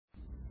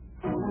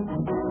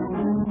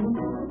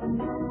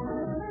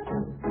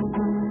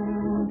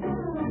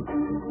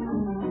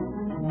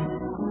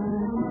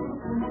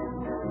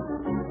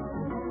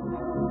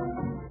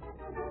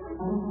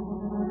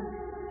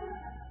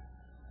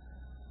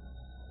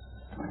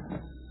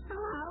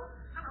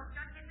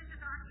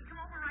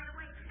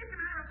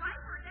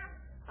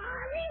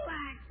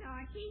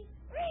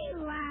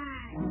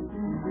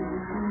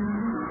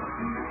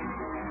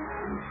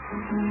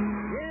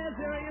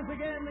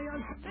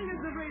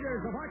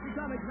Archie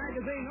Comics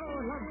magazine know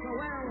and love so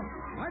well,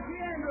 Archie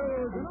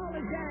Andrews and all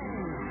his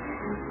gang.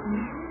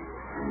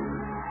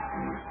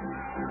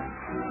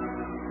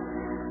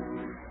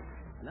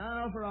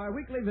 Now for our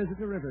weekly visit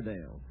to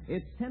Riverdale.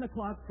 It's 10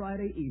 o'clock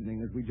Friday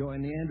evening as we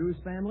join the Andrews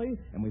family,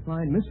 and we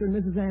find Mr. and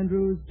Mrs.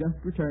 Andrews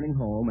just returning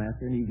home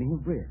after an evening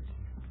of bridge.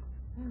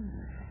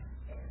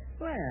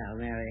 Well,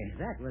 Mary,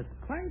 that was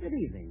quite an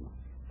evening.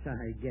 So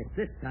I guess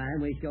this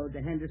time we showed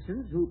the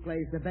Hendersons who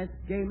plays the best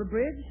game of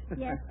bridge.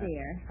 Yes,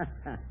 dear.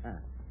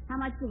 How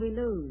much did we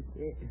lose?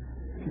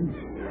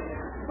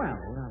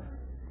 Well,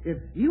 if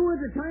you would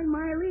have turned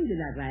my lead in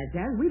that last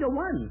hand, we'd have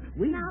won.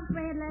 Now,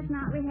 Fred, let's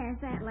not rehash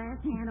that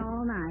last hand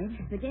all night.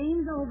 The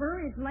game's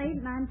over, it's late,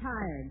 and I'm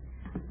tired.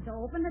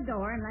 So open the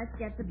door and let's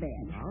get to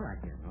bed. All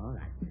right, dear, all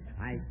right.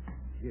 I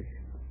just...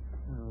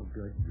 Oh,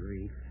 good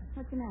grief.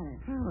 What's the matter?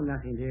 Oh,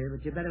 nothing, dear,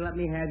 but you better let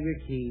me have your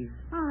keys.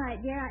 All right,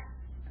 dear.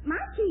 My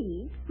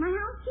keys? My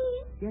house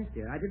keys? Yes,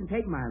 dear, I didn't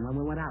take mine when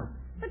we went out.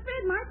 But,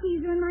 Fred, my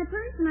keys are in my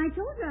purse, and I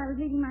told you I was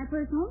leaving my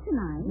purse home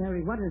tonight.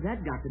 Mary, what has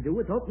that got to do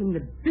with opening the...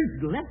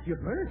 left your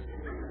purse?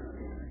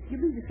 You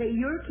mean to say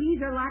your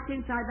keys are locked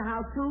inside the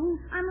house, too?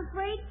 I'm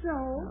afraid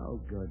so. Oh,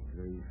 good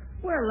grief.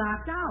 We're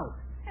locked out.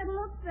 It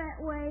looks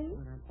that way.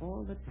 But I've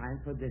all the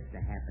time for this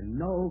to happen.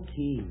 No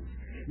keys.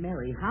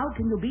 Mary, how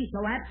can you be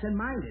so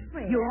absent-minded?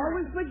 Fred, You're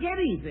always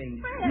forgetting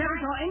things. Fred, Never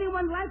saw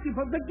anyone like you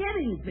for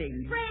forgetting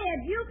things.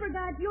 Fred, you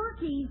forgot your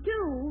keys,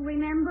 too,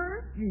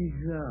 remember?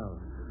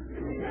 So...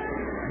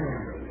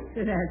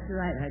 That's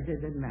right, I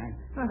didn't matter.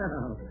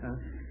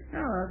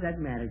 Oh,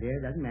 doesn't matter,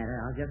 dear, doesn't matter.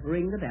 I'll just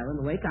ring the bell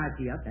and wake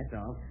Archie up, that's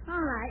all.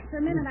 All right, for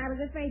a minute I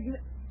was afraid you...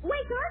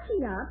 Wake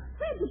Archie up?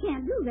 Fred, you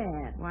can't do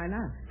that. Why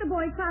not? The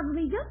boy's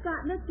probably just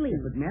gotten asleep.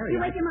 But, Mary,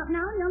 You wake him up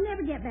now and he'll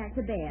never get back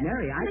to bed.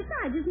 Mary,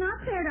 Besides, it's not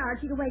fair to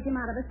Archie to wake him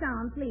out of a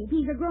sound sleep.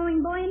 He's a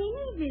growing boy and he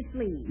needs his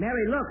sleep.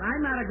 Mary, look,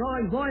 I'm not a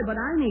growing boy, but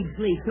I need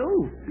sleep,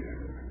 too.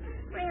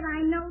 Fred,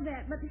 I know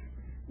that, but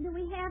do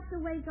we have to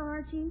wake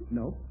Archie?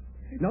 No,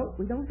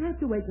 we don't have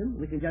to wake him.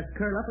 We can just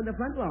curl up in the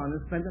front lawn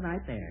and spend the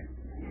night there.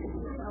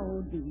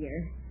 Oh,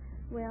 dear.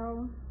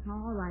 Well,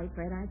 all right,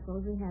 Fred, I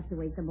suppose we have to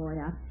wake the boy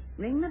up.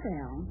 Ring the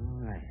bell.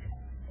 All right.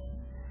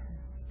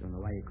 Don't know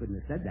why you couldn't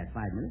have said that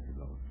 5 minutes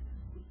ago.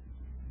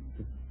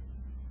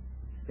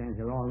 Stand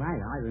here all night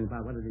arguing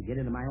about whether to get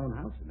into my own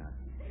house or not.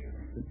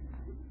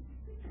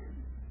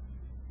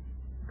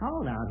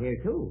 Cold out here,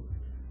 too.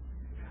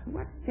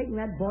 What's taking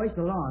that boy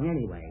so long,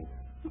 anyway?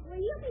 Well,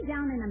 he'll be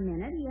down in a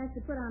minute. He has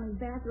to put on his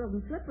bathrobe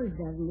and slippers,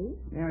 doesn't he?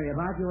 Mary, if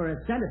Archie were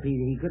a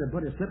centipede, he could have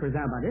put his slippers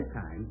on by this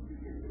time.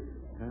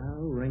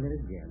 I'll ring it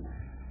again.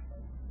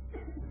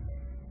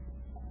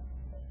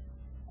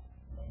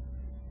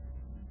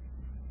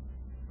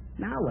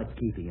 Now what's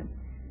keeping him?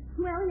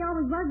 Well, he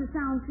always was a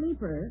sound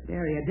sleeper.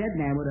 Mary, a dead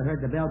man would have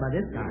heard the bell by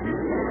this time.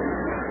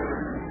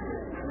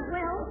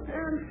 Well,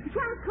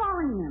 try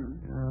calling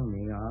him. Oh,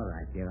 me, all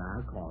right, dear.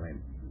 I'll call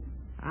him.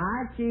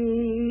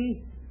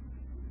 Archie!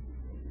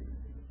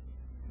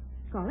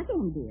 Call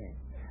again, dear.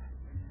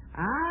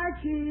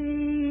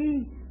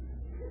 Archie!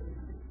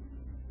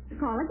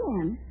 Call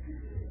again.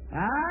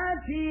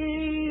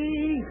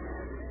 Archie!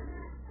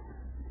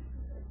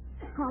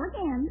 Call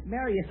again.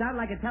 Mary, you sound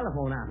like a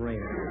telephone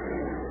operator.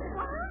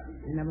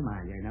 What? Never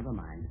mind, dear, never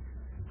mind.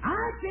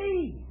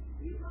 Archie!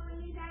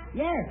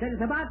 Yes, and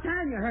it's about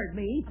time you heard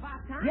me.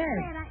 About time? Yes.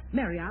 Fred,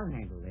 Mary, I'll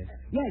handle this.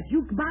 Yes,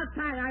 about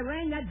time. I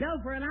rang that bell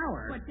for an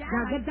hour. But, Dad,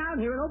 now get down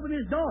here and open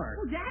his door.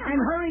 Oh, Dad. And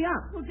hurry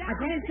up. Oh, Dad. I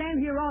can't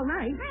stand here all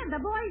night. Fred,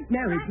 the boy's...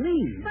 Mary,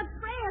 please. But,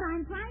 Fred,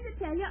 I'm trying to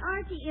tell you,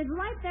 Archie is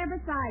right there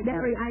beside you.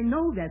 Mary, I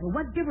know that, but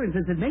what difference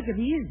does it make if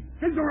he is?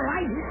 Just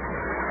right.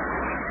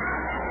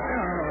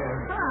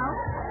 Hello?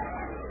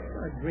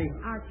 Good grief.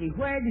 Archie,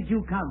 where did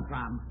you come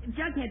from?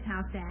 Jughead's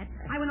house, Dad.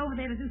 I went over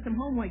there to do some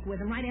homework with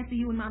him right after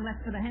you and Mom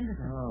left for the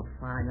Hendersons. Oh,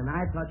 fine. And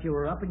I thought you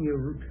were up and you...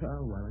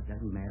 Oh, well, it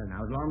doesn't matter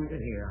now. As long as you're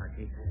here,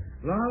 Archie.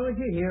 As long as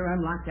you're here,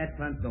 unlock that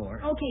front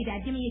door. Okay,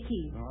 Dad, give me your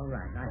keys. All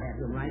right. I have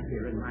them right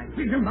here in my...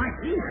 my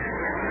keys?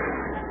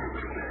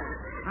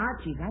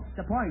 Archie, that's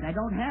the point. I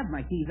don't have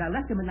my keys. I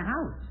left them in the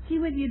house. She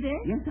with you,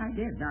 Dick? Yes, I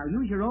did. Now,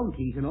 use your own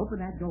keys and open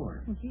that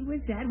door. Well, gee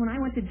whiz, Dad, when I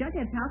went to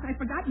Jughead's house, I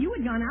forgot you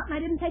had gone out and I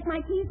didn't take my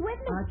keys with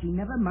me. Archie,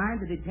 never mind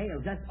the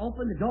details. Just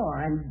open the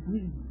door and...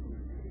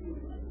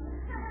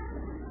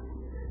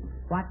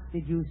 What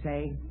did you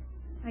say?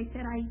 I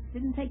said I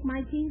didn't take my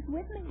keys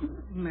with me.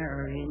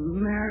 Mary,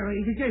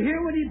 did you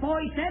hear what his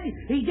boy said?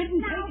 He didn't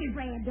take his...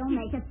 Fred, don't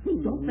make a scene.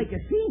 Don't make a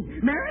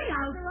scene. Mary,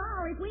 After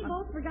all, if we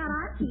both forgot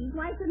our keys,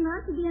 why shouldn't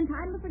Archie be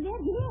entitled to forget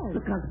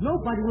his? Because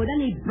nobody with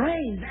any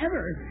brains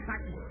ever...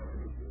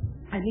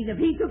 I mean, if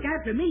he took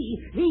after me,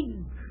 he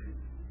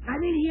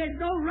has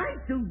no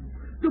right to...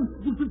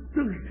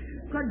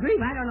 Good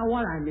grief, I don't know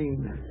what I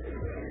mean.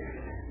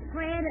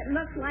 Fred, it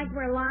looks like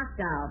we're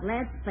locked out.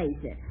 Let's face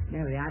it.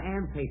 Mary, I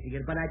am facing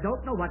it, but I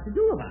don't know what to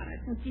do about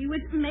it. Well, gee whiz,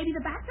 maybe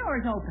the back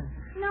door's open.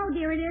 No,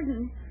 dear, it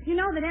isn't. You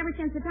know that ever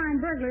since the time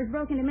burglars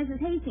broke into Mrs.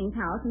 Hastings'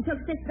 house and took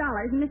 $6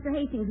 and Mr.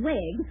 Hastings'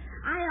 wig,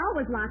 I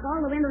always lock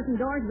all the windows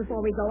and doors before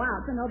we go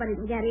out so nobody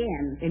can get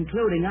in.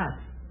 Including us.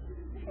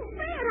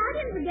 Fred, I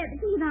didn't forget the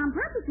keys on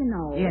purpose, you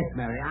know. Yes,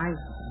 Mary,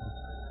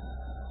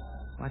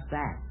 What's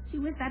that? Gee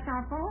whiz, that's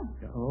our phone.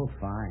 Oh,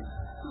 fine.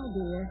 Oh,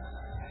 dear.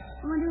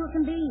 I wonder who it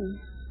can be.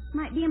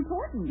 Might be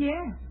important.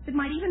 Yeah. It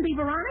might even be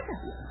Veronica.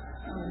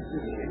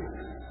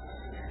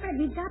 Fred,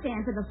 we've got to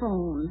answer the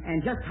phone.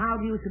 And just how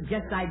do you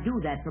suggest I do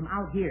that from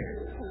out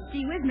here?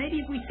 Gee whiz, maybe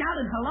if we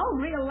shouted hello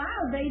real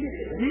loud, they'd...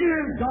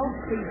 Don't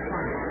be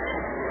funny.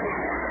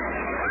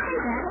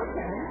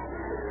 Okay.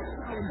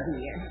 Oh,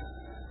 dear.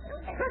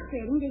 It's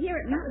frustrating to hear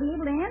it not be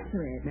able to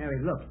answer it. Mary,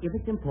 look, if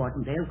it's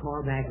important, they'll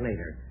call back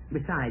later.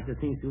 Besides, the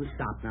thing to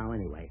stop now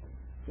anyway.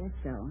 Guess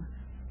so.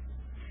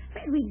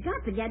 Fred, we've got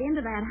to get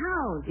into that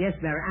house. Yes,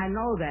 Mary, I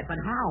know that, but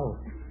how?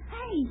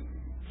 Hey,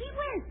 gee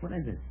whiz, What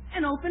is it?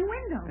 an open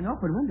window. An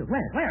open window.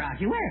 Where,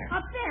 Archie? Where?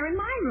 Up there in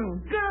my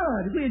room.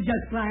 Good. We'll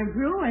just climb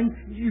through and...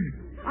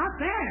 Up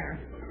there.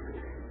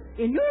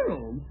 In your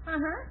room?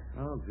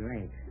 Uh-huh. Oh,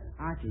 great.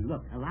 Archie,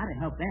 look, a lot of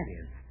help that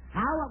is.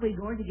 How are we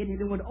going to get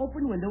into an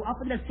open window up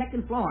on the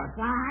second floor?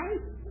 Why?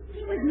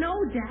 Gee whiz, no,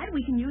 Dad,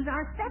 we can use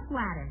our step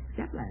ladder.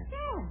 Step ladder.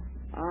 Yeah.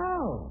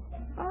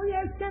 Oh,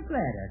 yes, step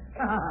ladder.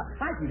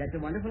 I think that's a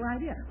wonderful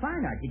idea.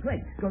 Fine, Archie, great.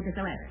 Go get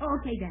the ladder.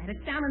 Okay, Dad,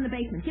 it's down in the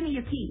basement. Give me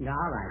your key.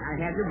 All right, I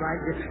have you right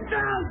this.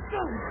 Down,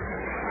 go!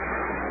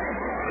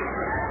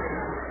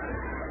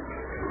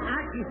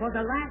 Archie, for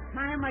the last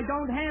time, I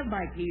don't have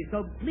my keys,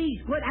 so please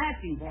quit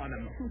asking for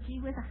them. Gee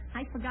whiz,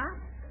 I forgot.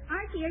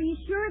 Archie, are you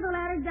sure the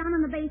ladder's down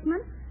in the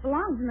basement?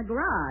 Belongs in the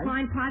garage. Well,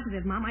 I'm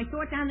positive, Mom. I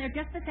saw it down there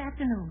just this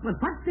afternoon. Well,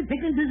 what the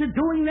dickens is it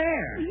doing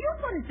there? You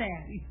put it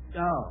there.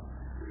 Oh.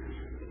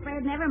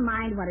 Fred, never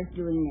mind what it's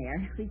doing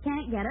there. We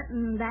can't get it,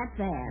 and that's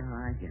that. Oh,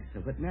 I guess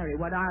so. But, Mary,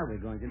 what are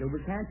we going to do? We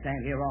can't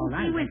stand here all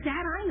night. Gee whiz,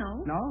 Dad, I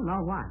know. No,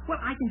 what?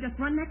 Well, I can just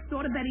run next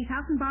door to Betty's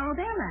house and borrow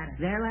their ladder.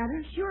 Their ladder?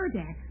 Sure,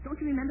 Dad. Don't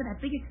you remember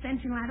that big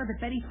extension ladder that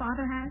Betty's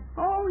father has?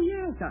 Oh,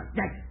 yes.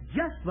 That's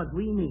just what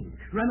we need.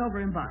 Run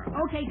over and borrow.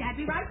 Okay, Dad,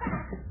 be right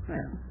back.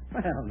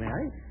 Well,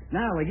 Mary,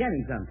 now we're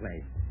getting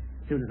someplace.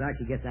 As soon as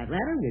Archie gets that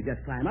ladder, we'll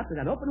just climb up to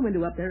that open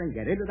window up there and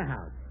get into the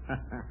house.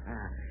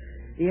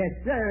 Yes,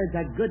 sir,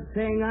 it's a good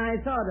thing I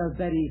thought of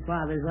Betty's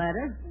father's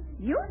ladder.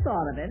 You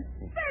thought of it.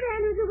 Fred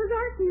Andrews, it was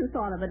Archie who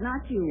thought of it,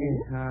 not you.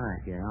 All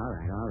right, dear.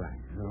 All right.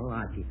 Oh,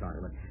 Archie thought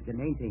of it. The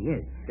main thing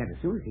is that as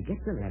soon as he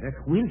gets the ladder,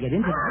 we'll get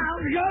into the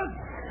house.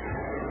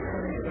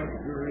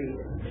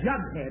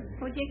 Jughead.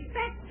 What'd you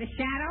expect? The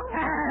shadow?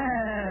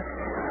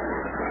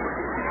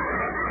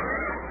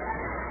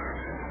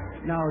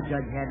 No,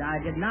 Jughead, I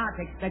did not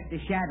expect the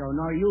shadow,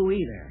 nor you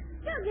either.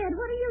 Jughead,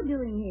 what are you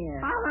doing here?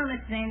 Hold on,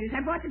 Mr. Andrews.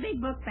 I brought the big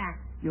book back.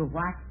 You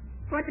what?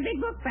 Brought the big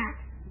book back.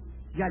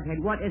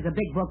 Jughead, what is a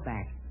big book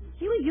bag?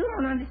 Gee whiz, you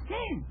don't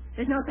understand.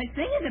 There's no such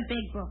thing as a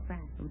big book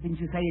back. Didn't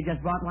you say you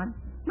just bought one?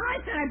 No, I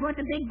said I brought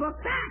the big book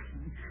back.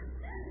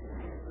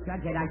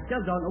 Jughead, I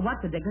still don't know what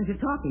the dickens you're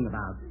talking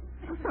about.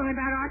 I'm talking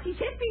about Archie's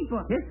history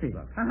book. History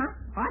book? Uh-huh.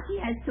 Archie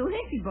has two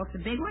history books,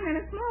 a big one and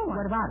a small one.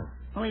 What about it?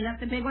 Well, he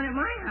left the big one at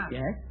my house.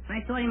 Yes?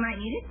 I thought he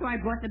might need it, so I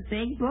brought the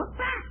big book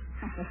back.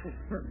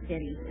 For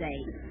pity's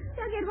sake.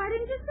 Jughead, why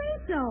didn't you say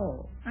so?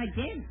 I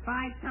did,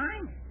 5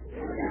 times.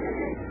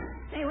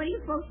 Say, what are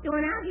you folks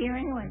doing out here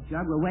anyway?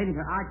 Jug, we're waiting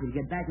for Archie to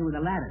get back here with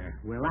the ladder.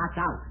 We're locked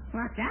out.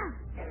 Locked out?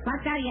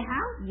 Locked out of your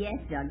house? Yes,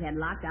 Jughead,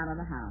 locked out of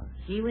the house.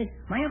 Gee whiz,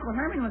 my Uncle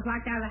Herman was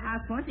locked out of the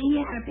house once, and he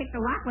had to pick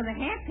the lock with a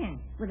hairpin.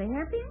 With a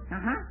hairpin?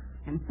 Uh-huh.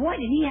 And boy,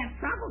 did he have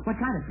trouble. What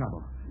kind of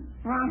trouble?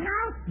 Wrong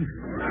house.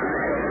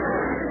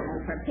 Oh,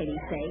 for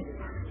pity's sake.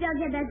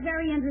 Jughead, that's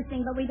very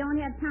interesting, but we don't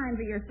have time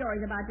for your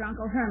stories about your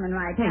Uncle Herman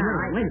right Hey,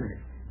 now. wait a minute.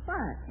 What?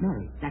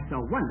 Mary, that's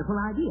a wonderful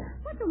idea.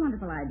 What's a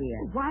wonderful idea?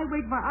 Why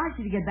wait for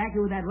Archie to get back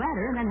here with that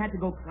ladder and then have to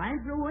go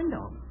climb through a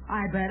window?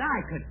 I bet I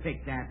could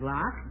pick that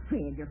lock.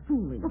 Fred, you're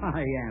fooling.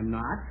 I am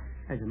not.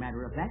 As a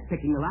matter of fact,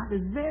 picking the lock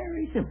is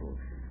very simple.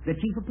 The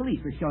chief of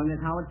police was showing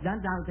us how it's done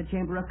down at the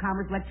Chamber of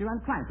Commerce lecture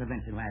on crime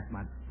prevention last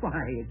month. Why,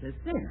 it's a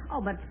sin. Oh,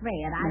 but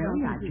Fred, I Mary,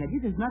 don't I think tell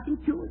you, there's nothing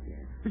to it.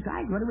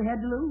 Besides, what do we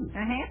have to lose? A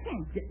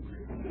hairpin.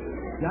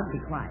 Jug, be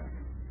quiet.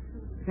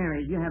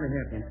 Mary, you have a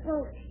hairpin.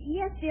 Well,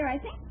 yes, dear,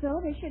 I think so.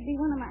 There should be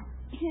one of my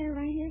hair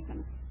right here.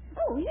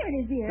 Oh, here it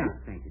is, dear. Oh,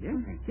 thank you, dear.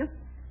 Thank you.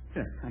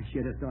 I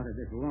should have thought of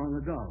this long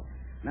ago.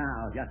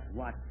 Now, just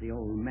watch the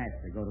old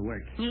master go to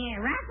work. Yeah,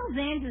 Raffles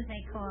Andrews,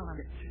 they call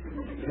him.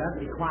 Just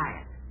be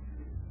quiet.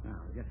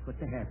 Now, just put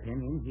the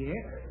hairpin in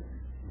here.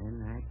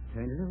 Then I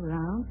turn it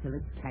around till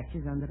it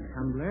catches on the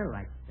tumbler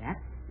like that.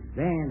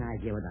 Then I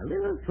give it a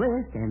little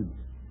twist and...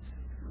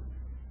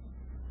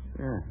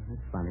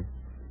 that's funny.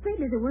 Fred,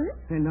 does it work?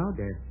 No,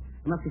 dear.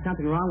 There must be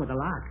something wrong with the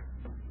lock.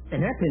 The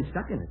hairpin's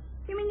stuck in it.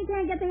 You mean you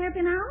can't get the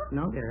hairpin out?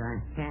 No, dear,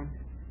 I can't.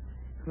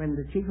 When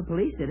the chief of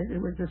police did it, it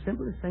was the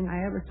simplest thing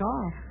I ever saw.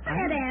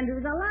 Fred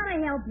Andrews, a lot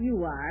of help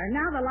you are.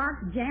 Now the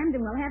lock's jammed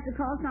and we'll have to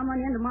call someone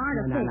in tomorrow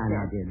to fix it.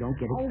 No, dear. Don't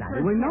get Oh, excited.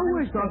 for We're no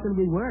heaven's worse off sake. than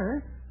we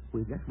were.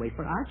 We just wait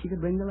for Archie to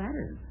bring the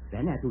ladder.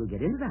 Then after we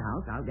get into the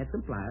house, I'll get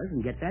some pliers and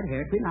get that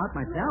hairpin out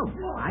myself.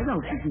 I know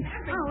she can...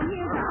 Oh,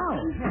 here's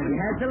He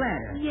has the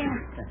ladder.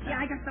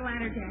 Yeah, I got the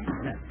ladder,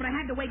 Dad. But I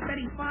had to wake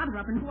Betty's father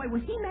up, and boy,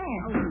 was he mad.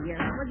 Oh,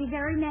 dear. Was he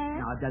very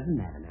mad? No, it doesn't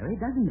matter, Mary.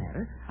 It doesn't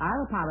matter.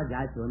 I'll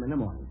apologize to him in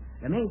the morning.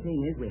 The main thing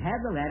is we have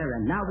the ladder,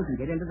 and now we can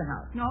get into the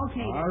house.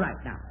 Okay, All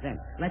right, now, then,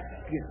 let's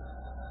get...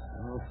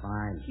 Oh,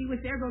 fine. Gee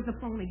whiz, there goes the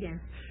phone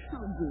again.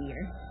 Oh, dear.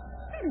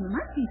 It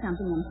must be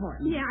something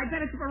important. Yeah, I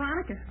bet it's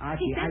Veronica.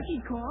 Archie, She said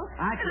she'd call,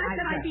 and I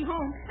said I'd be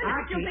home. And now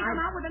she'll think I'm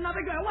out with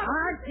another girl.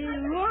 Archie,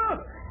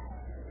 look!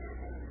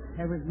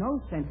 There was no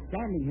sense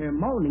standing here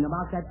moaning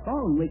about that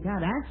phone. We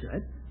can't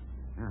answer it.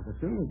 Now, the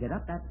sooner we get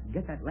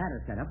that ladder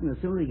set up, and the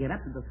sooner we get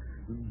up to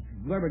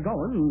where we're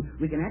going,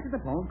 we can answer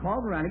the phone, call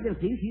Veronica, and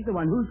see if she's the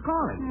one who's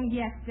calling.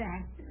 Yes,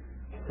 Dad.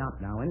 Stop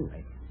now,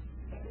 anyway.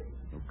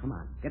 Oh, come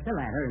on. Get the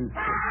ladder and...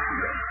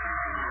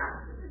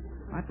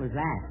 What was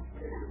that?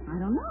 I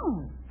don't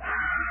know.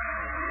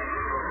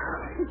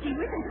 Gee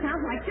whiz, it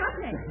sounds like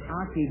Jughead.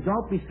 Archie,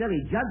 don't be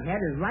silly. Jughead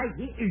is right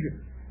here.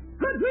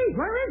 Good grief,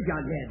 where is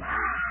Jughead?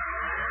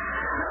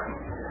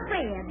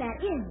 Fred, that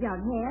is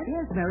Jughead.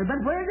 Yes, Mary,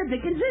 but where the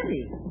dickens is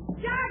he?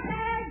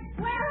 Jughead,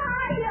 where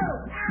are you?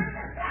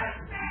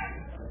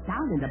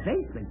 Down in the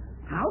basement.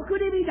 How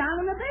could he be down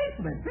in the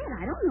basement? Fred,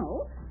 I don't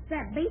know.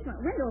 That basement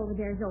window over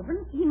there is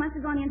open. He must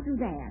have gone in through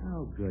that.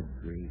 Oh, good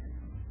grief.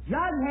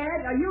 Jughead,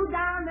 are you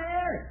down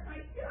there? I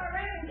sure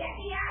am. Get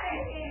me out of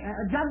here.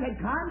 Jughead,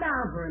 calm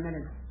down for a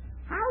minute.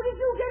 How did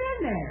you get in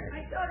there?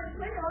 I saw this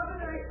window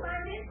open and I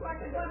climbed in so I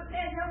could go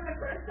upstairs and open the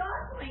first door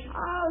for me.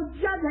 Oh,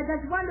 Jughead,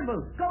 that's wonderful.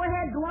 Go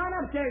ahead, go on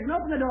upstairs and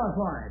open the door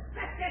for us.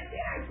 That's just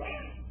it, I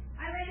can't.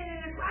 I laid it in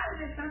a closet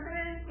or something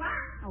and it's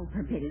locked. Oh,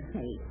 for pity's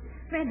sake.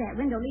 Fred, that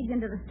window leads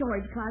into the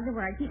storage closet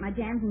where I keep my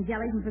jams and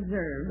jellies and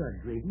preserves. Good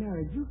grief,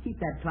 Mary, did you keep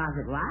that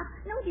closet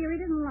locked? No, dear,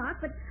 it isn't locked,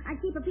 but I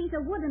keep a piece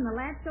of wood in the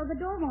latch so the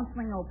door won't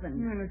swing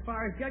open. And as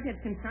far as Jughead's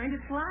concerned,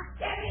 it's locked.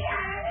 Get me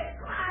out of this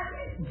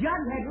closet.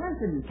 Jughead,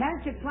 listen, can't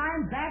you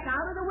climb back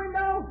out of the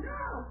window?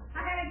 No.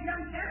 I had to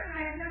jump down and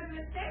I had nothing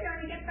to stay on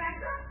to get back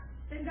up.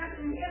 There's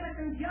nothing here but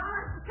some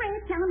jars.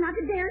 Fred, tell him not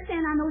to dare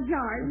stand on those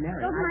jars.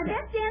 Mary, those are my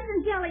best jams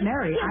and jellies.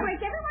 Mary, He'll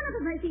break every one of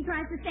them if he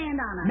tries to stand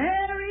on them.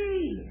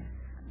 Mary!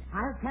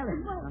 I'll tell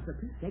him. Now, for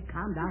Pete's sake,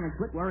 calm down and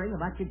quit worrying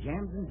about your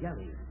jams and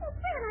jellies. Oh,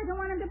 Fred, I don't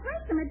want him to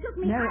break them. It took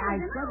me Mary, hours I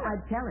and said hours.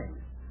 I'd tell him.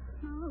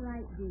 All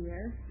right,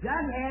 dear.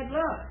 Jughead,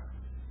 look.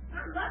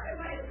 I'm looking,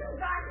 but it's too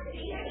dark to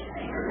see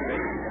anything.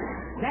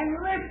 Then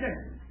listen.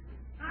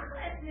 I'm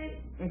listening.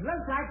 It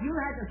looks like you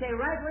had to stay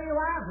right where you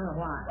are for a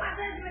while. What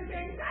listening to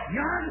inside?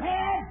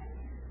 Jughead!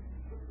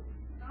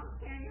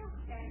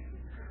 Okay.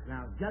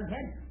 Now,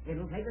 Jughead,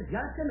 it'll take us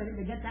just a minute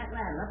to get that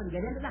ladder up and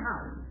get into the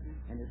house.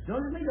 And as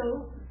soon as we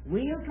do,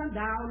 we'll come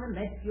down and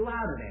let you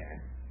out of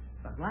there.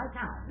 But right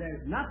now,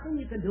 there's nothing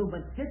you can do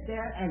but sit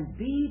there and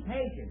be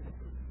patient.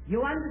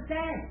 You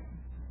understand?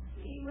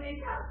 Gee whiz,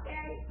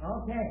 okay.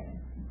 Okay.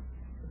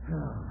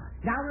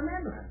 Now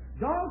remember,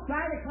 don't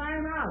try to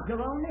climb out.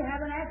 You'll only have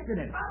an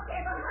accident. Okay,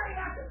 but hurry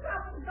up. It's so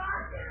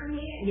dark down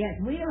here. Yes,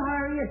 we'll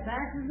hurry as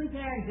fast as we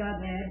can,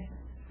 Jughead.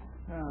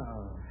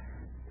 Oh.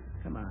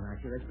 Come on,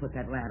 Archie, let's put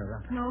that ladder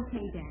up.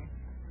 Okay, Dad.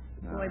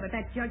 Boy, but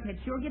that Jughead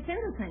sure gets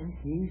into things.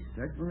 He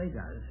certainly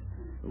does.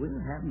 We'll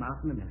have him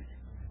out in a minute.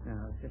 Now,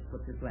 let's just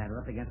put this ladder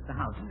up against the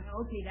house.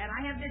 Okay, Dad,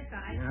 I have this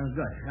side. Now,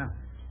 good. Now,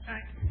 All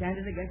right. stand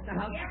it against the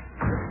house.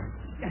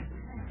 Yeah.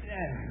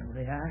 There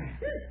we are.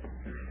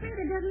 Fred,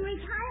 it doesn't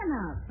reach high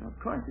enough. Of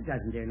course it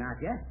doesn't, dear, not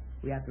yet.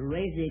 We have to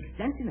raise the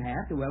extension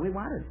half to where we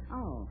want it.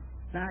 Oh.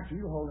 Now, Archie,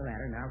 you hold the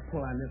ladder. Now,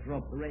 pull on this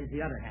rope to raise the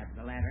other half of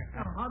the ladder.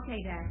 Oh, okay,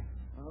 Dad.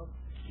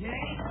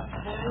 Okay.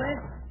 Pull it.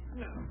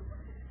 Yeah,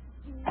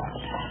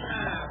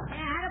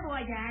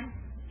 attaboy, Dad.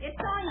 It's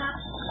going up.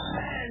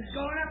 It's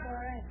going up, all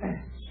right.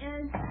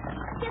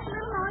 Just a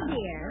little more,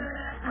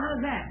 dear.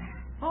 How's that?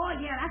 Oh,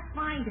 yeah, that's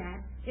fine,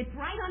 Dad. It's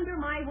right under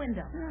my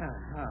window.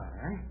 All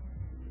right.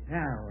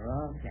 Now we're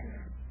all set.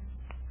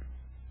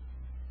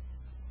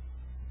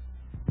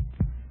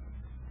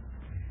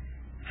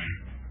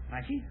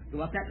 Archie,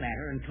 go up that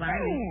ladder and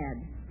climb. Fred,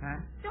 Huh?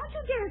 don't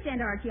you dare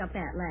send Archie up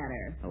that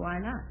ladder. Why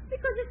not?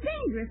 Because it's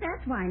dangerous,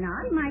 that's why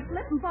not. He might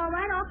slip and fall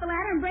right off the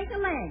ladder and break a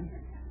leg.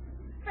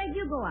 Fred,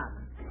 you go up.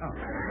 Oh.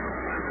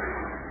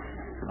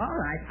 All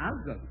right, I'll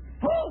go.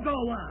 Who'll go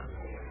up?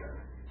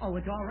 Oh,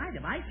 it's all right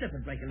if I slip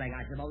and break a leg,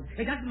 I suppose.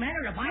 It doesn't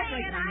matter if I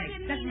break my I leg.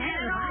 didn't Doesn't mean that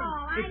matter at if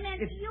all. I It's-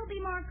 meant it's- you'll be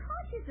more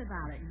cautious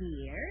about it,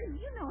 dear.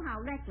 You know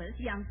how reckless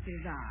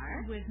youngsters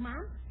are. With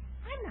Mom?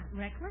 I'm not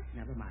reckless.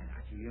 Never mind,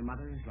 Archie. Your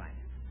mother is right.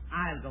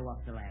 I'll go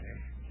up the ladder.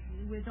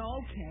 With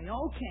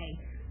okay.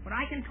 But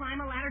I can climb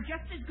a ladder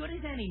just as good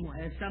as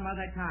anyone. Some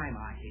other time,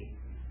 Archie.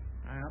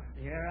 Well,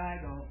 here I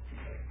go.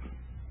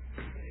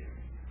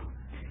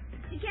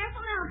 Be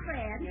careful now,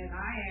 Fred. Yes,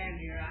 I am,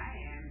 dear, I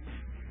am.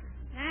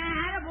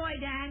 Attaboy,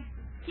 Dad.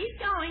 Keep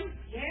going.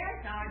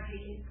 Yes,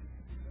 Archie.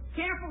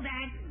 Careful,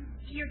 Dad.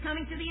 You're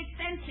coming to the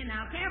extension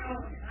now. Careful.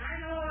 I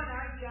know it,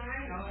 Archie,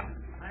 I know.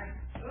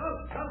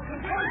 Oh,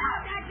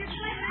 Dad, you're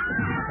slipping.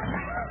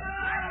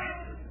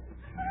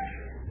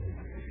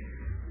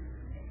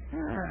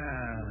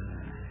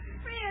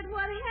 Fred,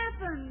 what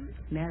happened?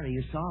 Mary,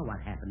 you saw what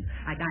happened.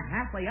 I got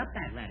halfway up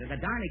that ladder. The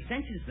darn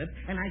extension slipped,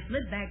 and I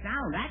slid back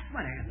down. That's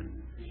what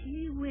happened.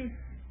 Gee whiz.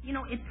 You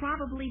know, it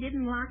probably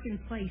didn't lock in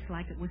place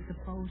like it was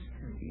supposed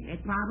to. It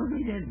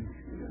probably didn't.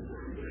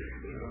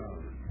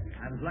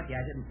 I was lucky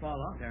I didn't fall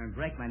off there and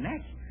break my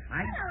neck.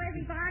 Hello,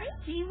 everybody.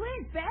 Gee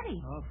whiz,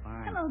 Betty. Oh,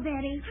 fine. Hello,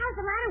 Betty. How's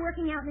the ladder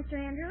working out, Mr.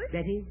 Andrews?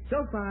 Betty,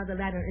 so far the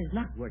ladder is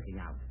not working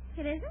out.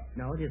 It isn't?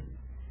 No, it isn't.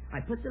 I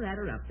put the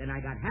ladder up, then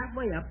I got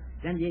halfway up,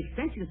 then the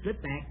extension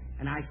slipped back,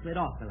 and I slid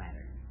off the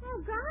ladder.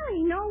 Oh,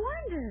 golly, no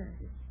wonder.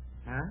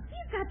 Huh?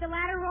 You've got the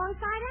ladder wrong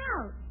side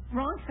out.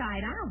 Wrong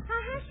side out.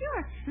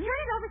 Sure. Turn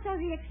it over so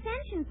the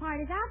extension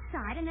part is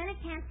outside, and then it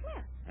can't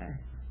slip.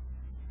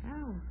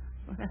 Oh.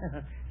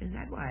 Is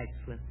that why it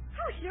slipped?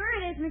 Oh, sure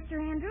it is, Mr.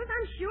 Andrews.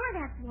 I'm sure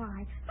that's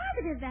why.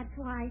 Positive that's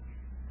why.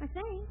 I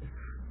think.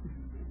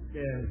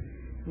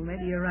 Well,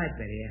 maybe you're right,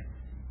 Betty.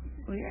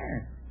 Well,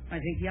 yeah. I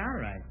think you are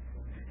right.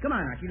 Come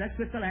on, Archie. Let's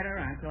twist the ladder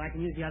around so I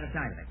can use the other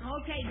side of it.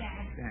 Okay,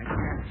 Dad.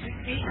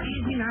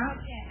 Easy now.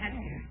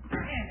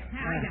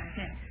 Now I got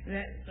it.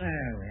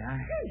 There we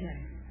are.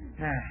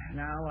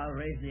 Now I'll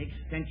raise the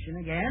extension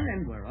again,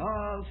 and we're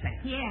all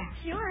set. Yeah,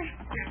 sure.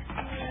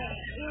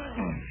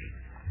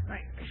 I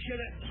should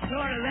have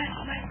thought of that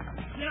myself.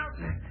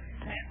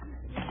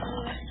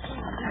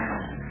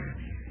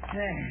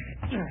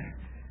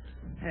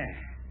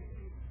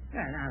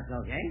 Now it's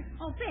okay.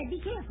 Oh, Fred, be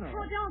careful.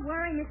 Oh, don't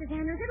worry, Mrs.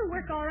 Andrews. It'll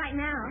work all right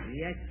now.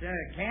 Yes, sir.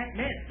 Can't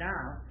miss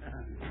now.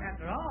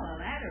 After all, a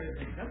ladder is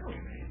a simple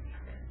thing.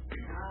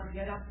 I'll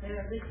get up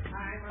there this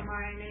time, or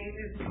my name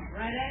is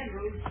Fred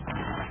Andrews.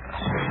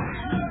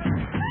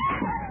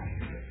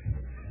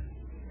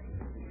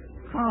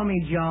 Call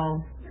me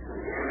Joe.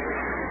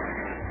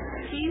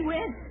 Gee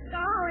whiz.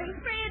 Golly,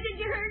 Fred, did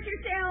you hurt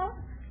yourself?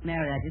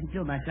 Mary, I didn't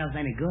feel myself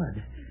any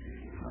good.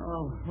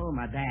 Oh,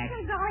 my back.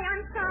 Oh, golly,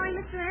 I'm sorry,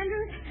 Mr.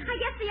 Andrews. I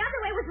guess the other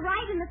way was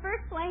right in the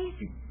first place.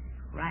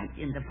 Right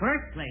in the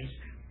first place.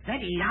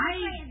 Betty,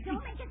 Fred,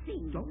 don't make a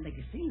scene. Don't make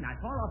a scene. I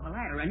fall off a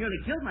ladder. I nearly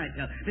killed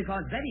myself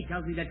because Betty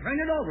tells me to turn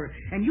it over,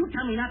 and you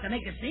tell me not to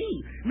make a scene.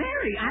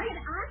 Mary,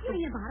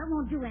 Arguing about it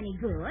won't do any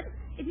good.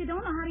 If you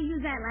don't know how to use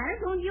that ladder,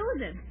 don't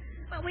use it.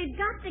 But we've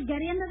got to get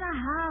into the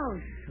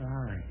house.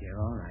 All right, dear,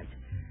 all right.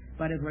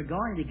 But if we're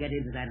going to get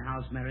into that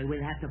house, Mary,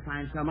 we'll have to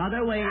find some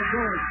other way of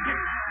doing it.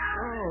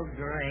 Oh,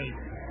 great.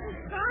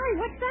 Golly,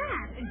 what's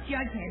that?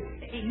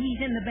 Jughead. He's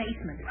in the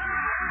basement.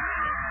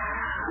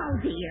 Oh,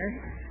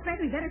 dear. Fred,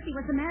 we better see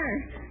what's the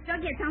matter.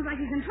 Jughead sounds like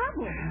he's in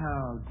trouble.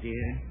 Oh,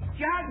 dear.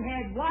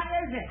 Jughead, what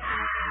is it?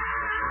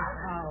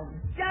 Oh,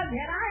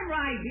 Jughead, I'm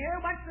right here.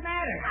 What's the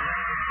matter?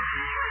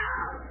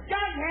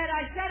 Jughead,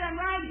 I said I'm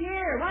right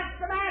here. What's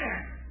the matter?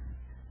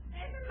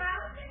 There's a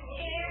mouse in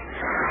here.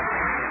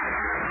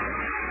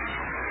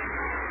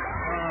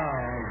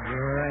 Oh,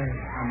 great.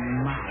 A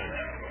mouse.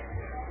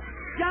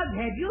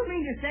 Jughead, you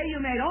mean to say you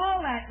made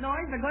all that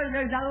noise because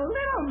there's a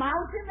little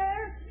mouse in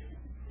there?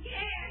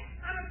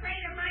 Yeah, I'm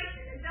afraid of mice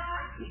in the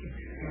dark.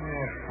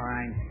 Oh,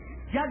 fine.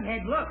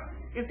 Jughead, look.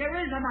 If there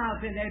is a mouse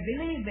in there,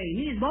 believe me,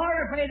 he's more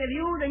afraid of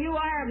you than you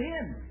are of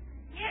him.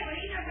 Yeah, but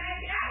he knows how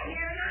to get out of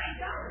here, and I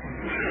don't.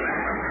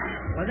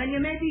 Well, then you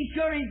may be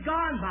sure he's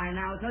gone by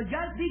now, so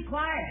just be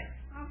quiet.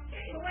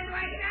 Okay, but when do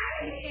I get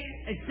out of here?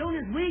 As soon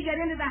as we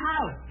get into the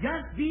house,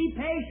 just be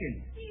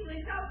patient. He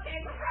was okay,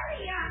 but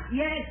hurry up.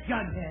 Yes,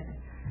 Jughead.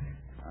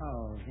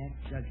 Oh, that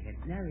Jughead.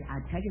 Mary, I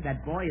tell you,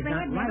 that boy is Fred,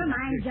 not right. never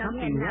mind, There's Jughead.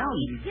 something Now, wrong.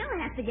 he still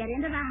has to get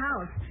into the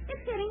house.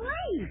 It's getting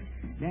late.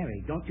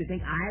 Mary, don't you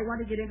think I want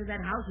to get into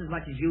that house as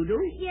much as you do?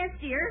 Yes,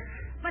 dear.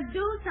 But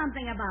do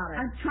something about it.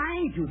 I'm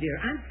trying to, dear.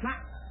 I'm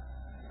trying.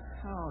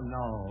 Oh,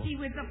 no. He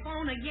was the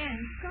phone again.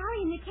 Sorry,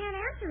 and you can't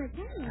answer it,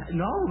 can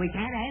you? No, we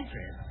can't answer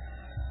it.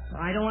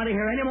 I don't want to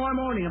hear any more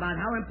moaning about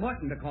how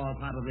important the call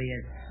probably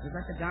is. Just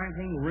let the darn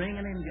thing ring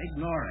and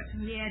ignore it.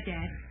 Yeah,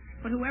 Dad.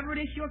 But whoever it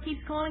is sure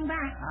keeps calling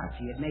back.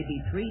 Archie, it may be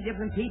 3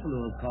 different people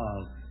who have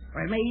called.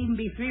 Or it may even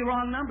be 3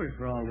 wrong numbers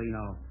for all we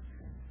know.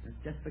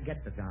 Just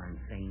forget the darn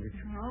thing.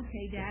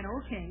 Okay, Dad,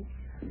 okay.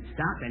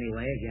 Stop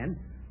anyway again.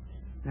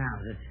 Now,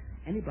 does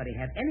anybody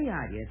have any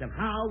ideas of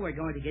how we're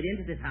going to get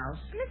into this house?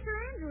 Mr.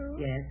 Andrews?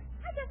 Yes?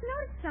 I just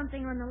noticed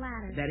something on the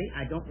ladder. Betty,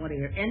 I don't want to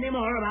hear any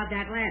more about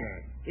that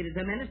ladder. It is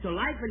a menace to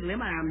life and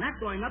limb, and I'm not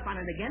going up on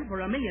it again for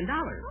 $1 million.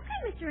 Okay,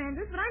 Mr.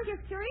 Andrews, but I'm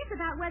just curious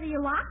about whether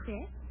you locked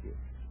it.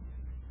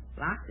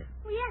 Locked it?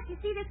 Well, yes, you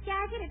see this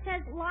gadget? It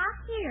says lock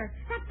here.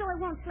 That's so it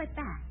won't slip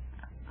back.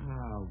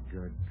 Oh,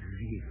 good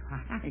grief.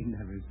 I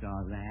never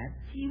saw that.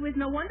 Gee whiz,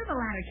 no wonder the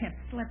ladder kept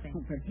slipping.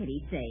 Oh, for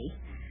pity's sake.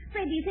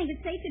 Fred, do you think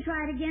it's safe to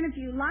try it again if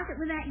you lock it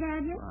with that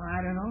gadget? Well, I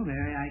don't know,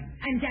 Mary.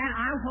 And, Dad,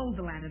 I'll hold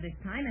the ladder this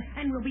time,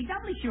 and we'll be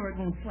doubly sure it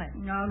won't slip.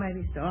 No,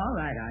 maybe so. All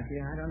right, Archie.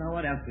 I don't know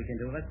what else we can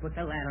do. Let's put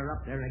the ladder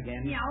up there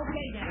again. Yeah,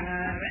 okay,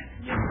 Dad.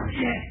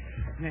 Yeah.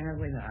 There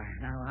we are.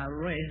 Now I'll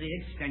raise the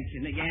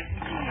extension again.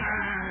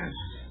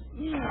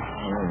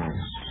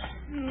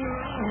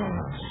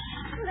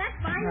 Oh, that's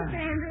fine, Mr.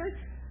 Andrews.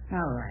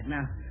 All right.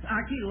 Now,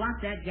 Archie,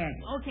 lock that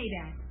gadget. Okay,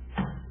 Dad.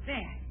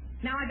 There.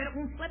 Now I bet it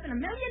won't slip in a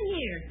million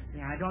years.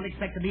 Yeah, I don't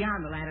expect to be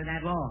on the ladder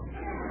that long.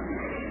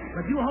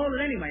 But you hold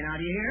it anyway, now,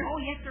 do you hear? Oh,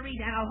 yes, sirree,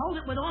 Dad. I'll hold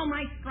it with all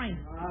my strength.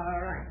 All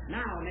right.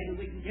 Now maybe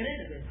we can get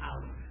into this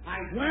house.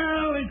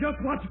 Well, and just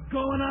what's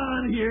going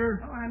on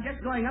here? Oh, I'm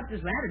just going up this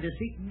ladder to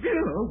see...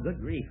 Oh, good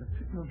grief.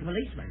 A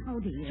policeman. Oh,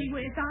 dear. Gee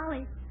whiz,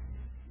 Dolly.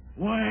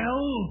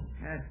 Well,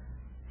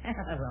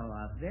 Hello,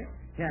 officer.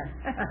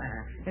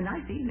 A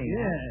nice evening.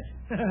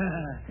 yes.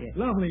 Yes.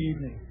 Lovely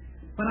evening.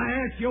 But I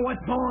ask you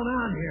what's going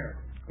on here.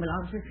 Well,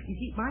 officer, you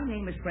see, my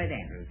name is Fred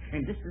Andrews,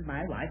 and this is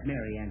my wife,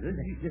 Mary Andrews,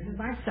 and this is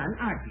my son,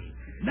 Archie.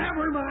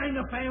 Never mind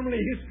the family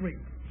history.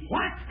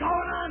 What's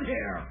going on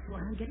here? Well,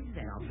 I'm getting to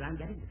that, officer. I'm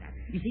getting to that.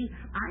 You see,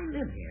 I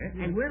live here,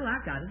 and we're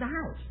locked out of the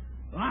house.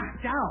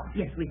 Locked out.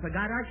 Yes, we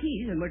forgot our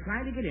keys, and we're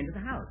trying to get into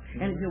the house.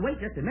 And if you wait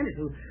just a minute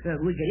till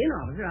we get in,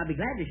 officer, I'll be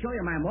glad to show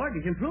you my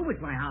mortgage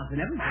improvements, my house, and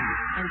everything.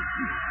 And...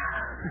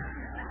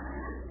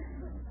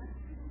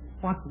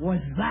 What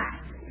was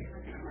that?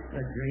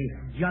 Good grief.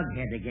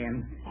 Jughead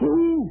again.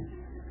 Who?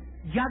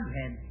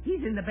 Jughead.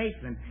 He's in the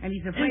basement, and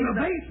he's afraid In of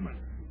the basement.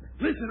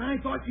 Listen, I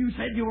thought you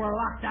said you were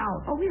locked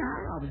out. Oh, we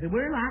are, officer.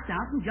 We're locked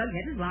out, and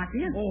Jughead is locked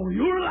in. Oh,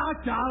 you're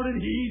locked out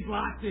and he's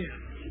locked in.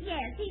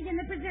 Yes, he's in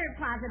the preserve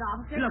closet,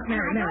 officer. Look,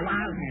 Mary, I I'll don't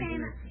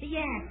handle understand. it.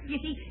 Yeah, you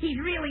see, he's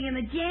really in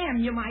the jam,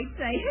 you might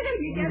say. You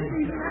get it?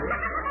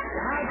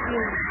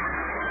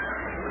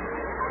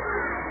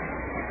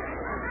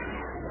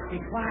 Be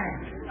quiet.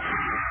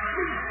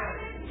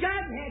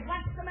 Jughead,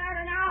 what's the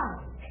matter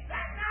now?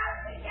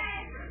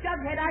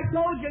 Jughead, I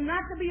told you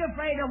not to be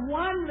afraid of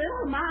one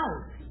little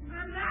mouse.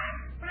 I'm not,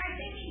 but I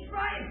think he's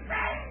trying to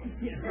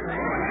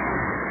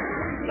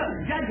Look,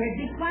 Jughead,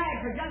 be quiet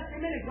for just a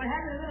minute. We're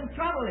having a little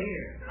trouble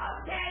here.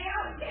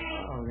 Okay.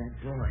 Oh, that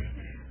boy.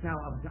 Now,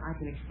 I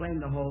can explain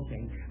the whole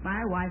thing.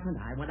 My wife and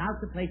I went out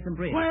to play some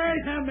bridge.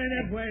 Wait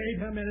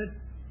a minute.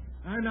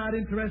 I'm not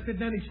interested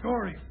in any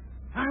stories.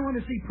 I want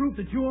to see proof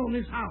that you own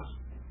this house.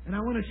 And I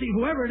want to see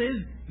whoever it is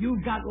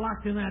you've got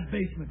locked in that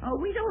basement. Oh,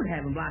 we don't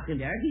have him locked in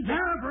there. He just...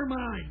 Never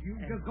mind. You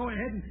just go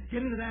ahead and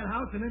get into that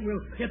house, and then we'll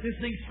get this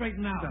thing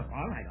straightened out. Oh,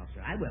 all right, officer.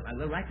 I will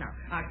right now.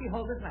 Archie,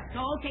 hold this ladder.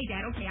 Oh, okay,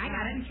 Dad, okay, I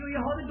got it. Make sure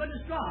you hold it good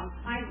and strong.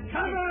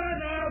 Come on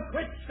now,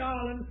 quit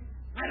stalling.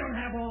 I don't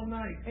have all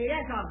night.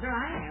 Yes, officer,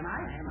 I am.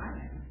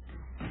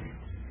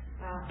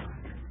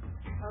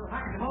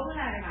 Archie, hold the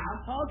ladder now.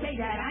 Okay,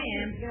 Dad, I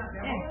am. Get up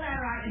there. Hold the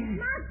ladder, Archie.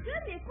 My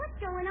goodness, what's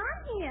going on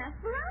here?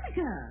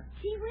 Veronica.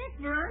 She with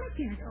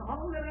Veronica.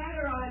 Hold the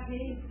ladder,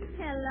 Archie.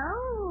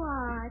 Hello,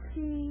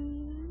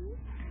 Archie.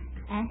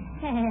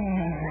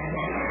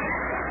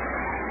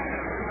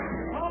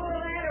 Hold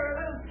the ladder a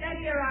little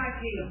steadier,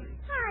 Archie.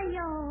 Hi,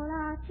 y'all,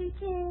 Archie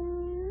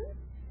King.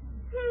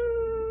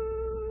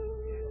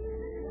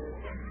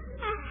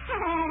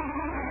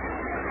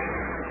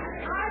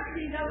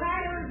 Archie, the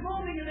ladder is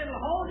moving a little.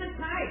 Hold it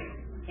tight.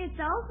 It's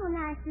awful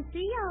nice to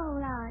see y'all,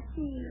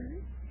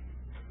 Archie.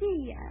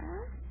 See ya.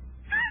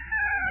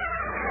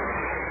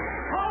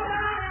 Hold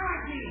on,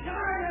 Archie. Come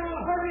on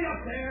now, hurry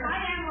up there. I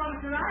am,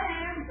 officer, I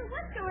am.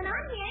 What's going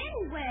on here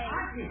anyway?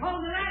 Archie, hold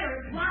the ladder.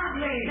 It's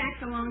wobbly.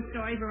 That's a long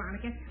story,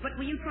 Veronica. But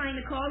were you trying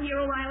to call here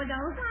a while ago?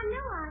 Oh,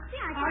 no,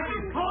 Archie.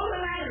 Archie, hold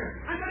the ladder.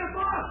 I'm going to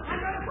fall.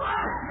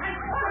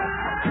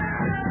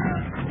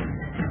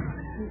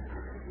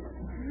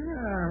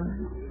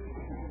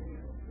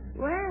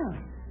 Well,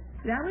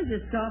 that was a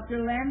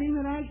softer landing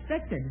than I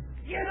expected.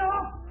 Get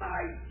off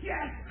my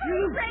chest. You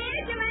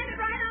ran. You landed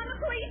right on the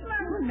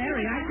policeman. Oh,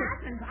 Mary, I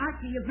said,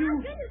 Archie, if you...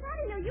 Oh, goodness, I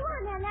didn't know you were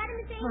on that ladder,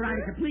 Miss Andrews.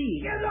 Veronica,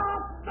 please. Get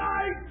off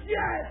my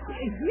chest.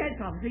 Yes,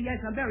 officer, yes,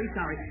 I'm very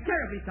sorry.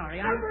 Terribly sorry.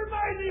 Never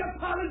mind the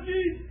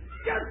apologies.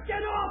 Just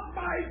get off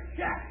my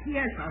chest.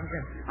 Yes,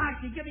 officer.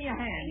 Archie, give me a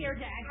hand. Here,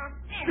 Dad.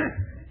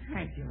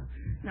 Thank you.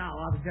 Now,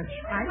 officer,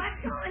 What's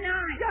going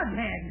on?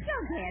 Jughead.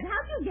 Jughead,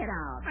 how'd you get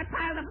out? I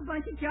piled up a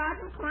bunch of jars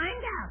and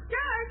climbed out.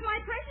 Jars,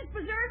 my precious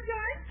preserved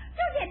jars.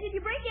 Jughead, did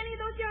you break any of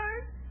those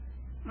jars?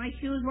 My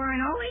shoes weren't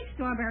always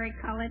strawberry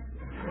colored.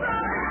 I'm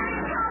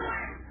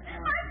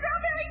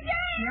strawberry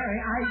jam. Mary,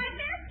 I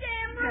missed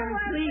jam. Mary,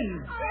 please.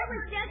 Oh, it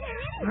was Jughead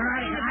anyway.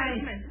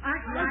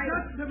 All right,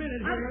 Just a minute.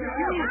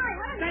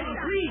 Betty,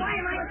 please. Why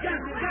am I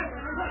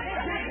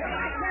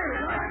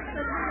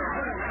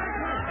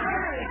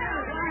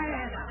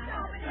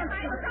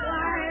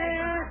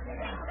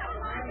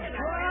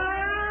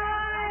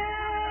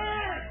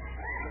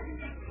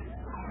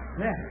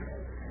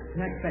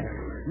That's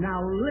better.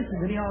 Now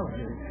listen to me, all of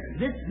you.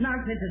 This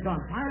nonsense has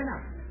gone far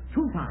enough.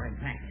 Too far, in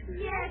fact.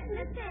 Yes,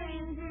 Miss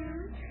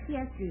Andrews.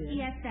 Yes, dear.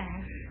 Yes,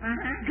 Dad.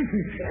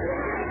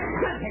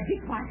 Jughead, be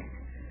quiet.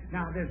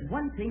 Now, there's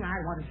one thing I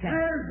want to say.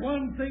 There's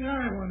one thing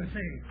I want to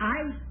say.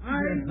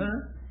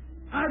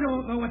 I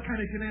don't know what kind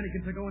of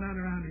shenanigans are going on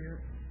around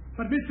here.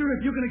 But, mister,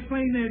 if you can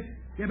explain this,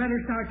 you better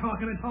start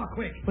talking and talk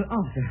quick. But,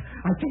 officer,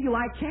 I tell you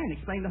I can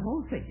explain the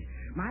whole thing.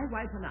 My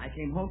wife and I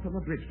came home from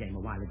a bridge game a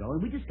while ago,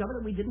 and we discovered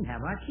that we didn't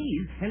have our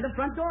keys, and the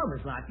front door was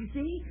locked. You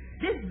see?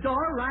 This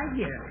door right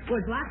here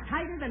was locked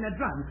tighter than a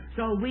drum,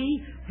 so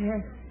we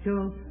had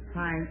to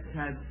find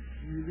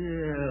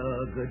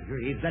good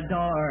grief. The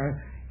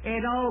door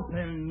It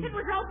opened. It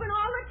was open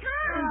all the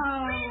time.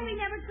 Oh. And we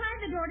never tried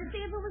the door to see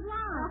if it was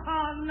locked.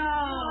 Oh,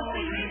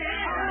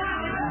 no.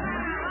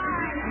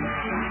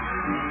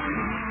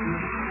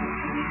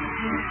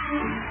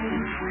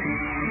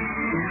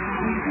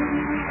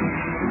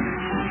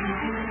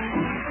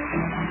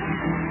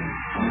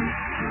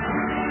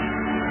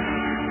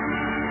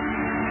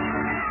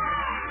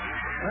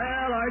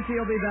 Well, Archie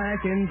will be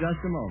back in just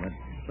a moment.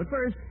 But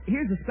first,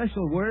 here's a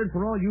special word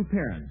for all you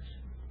parents.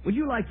 Would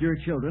you like your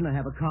children to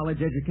have a college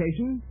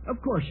education?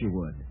 Of course you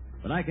would.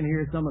 But I can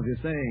hear some of you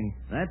saying,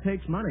 that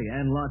takes money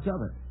and lots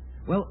of it.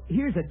 Well,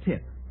 here's a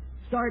tip.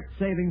 Start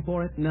saving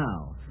for it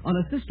now, on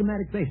a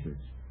systematic basis.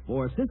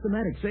 For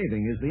systematic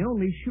saving is the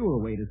only sure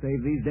way to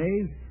save these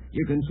days.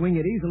 You can swing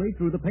it easily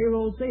through the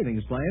payroll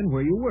savings plan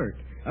where you work,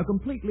 a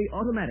completely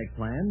automatic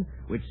plan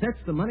which sets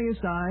the money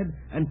aside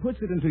and puts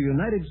it into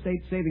United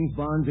States savings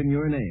bonds in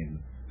your name.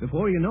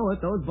 Before you know it,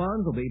 those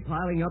bonds will be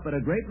piling up at a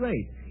great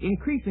rate,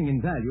 increasing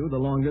in value the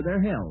longer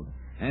they're held.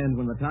 And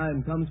when the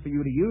time comes for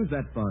you to use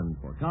that fund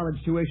for college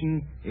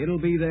tuition, it'll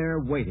be there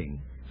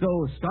waiting. So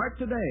start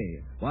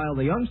today while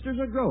the youngsters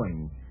are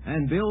growing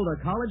and build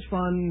a college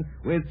fund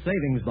with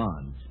savings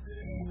bonds.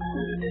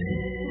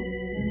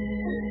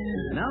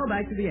 Now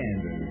back to the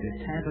Andrews.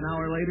 It's half an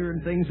hour later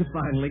and things have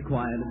finally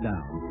quieted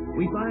down.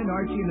 We find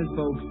Archie and his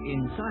folks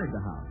inside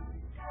the house.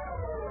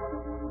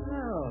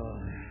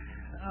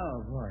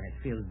 Oh, boy, it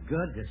feels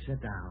good to sit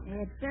down.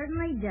 It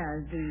certainly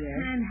does, dear.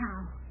 And how?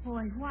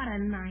 Boy, what a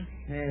night.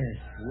 Yes,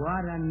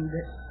 what a...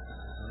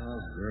 Oh,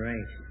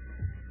 great.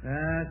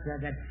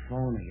 That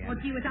phone again. Well,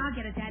 gee whiz, I'll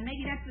get it, Dad.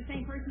 Maybe that's the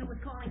same person that was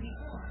calling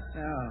before.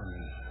 Oh,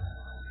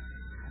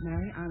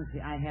 Mary,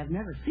 honestly, I have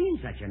never seen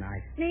such a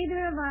night. Neither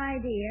have I,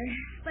 dear.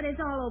 But it's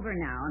all over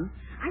now. And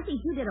I think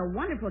you did a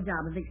wonderful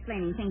job of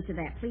explaining things to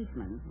that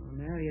policeman. Well,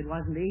 Mary, it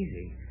wasn't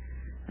easy.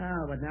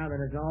 Oh, but now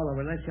that it's all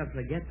over, let's just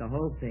forget the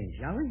whole thing,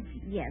 shall we?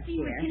 Yes, Gee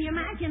whiz, dear. can you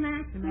imagine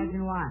that?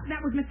 Imagine what? That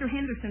was Mr.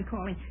 Henderson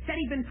calling. Said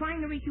he'd been trying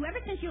to reach you ever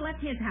since you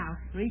left his house.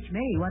 Reach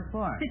me? What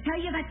for? To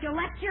tell you that you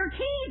left your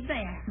keys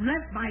there.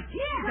 Left my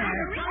keys there?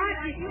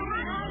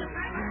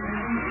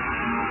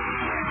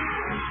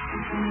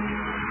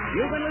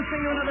 You've been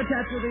listening to another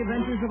chapter of The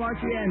Adventures of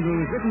Archie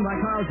Andrews, written by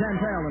Carl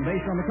Zantel and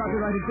based on the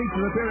copyrighted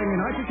feature appearing in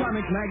Archie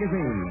Comics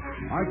magazine.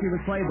 Archie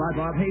was played by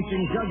Bob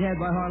Hastings, Jughead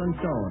by Harlan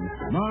Stone.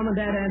 Mom and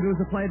Dad Andrews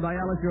are played by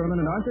Alice Sherman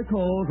and Arthur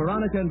Cole,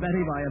 Veronica and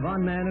Betty by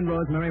Yvonne Mann and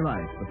Rosemary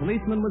Rice. The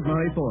policeman was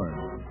Murray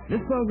Ford.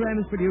 This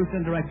program is produced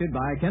and directed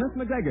by Kenneth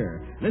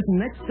McGregor. Listen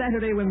next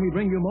Saturday when we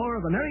bring you more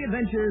of the merry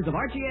adventures of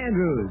Archie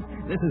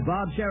Andrews. This is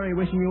Bob Sherry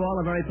wishing you all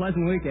a very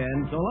pleasant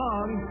weekend. So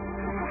long.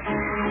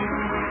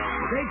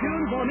 Stay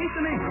tuned for Meet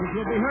the Nations, which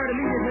will be heard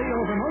immediately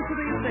over most of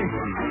these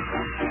stations.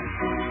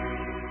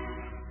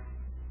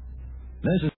 This is